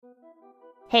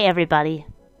Hey everybody.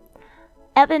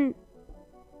 Evan,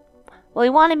 well, he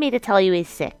wanted me to tell you he's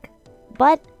sick,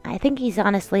 but I think he's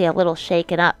honestly a little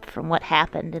shaken up from what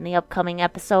happened in the upcoming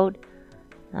episode.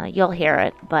 You'll hear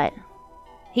it, but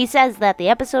he says that the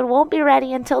episode won't be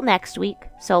ready until next week,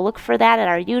 so look for that at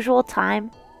our usual time,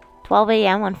 12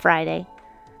 a.m. on Friday,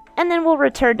 and then we'll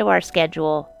return to our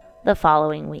schedule the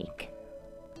following week.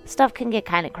 Stuff can get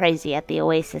kind of crazy at the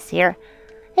Oasis here.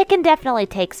 It can definitely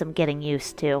take some getting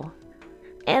used to.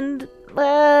 And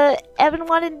Evan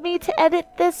wanted me to edit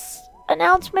this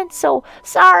announcement, so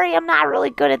sorry, I'm not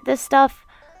really good at this stuff.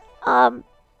 I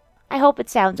hope it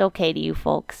sounds okay to you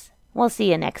folks. We'll see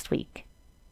you next week.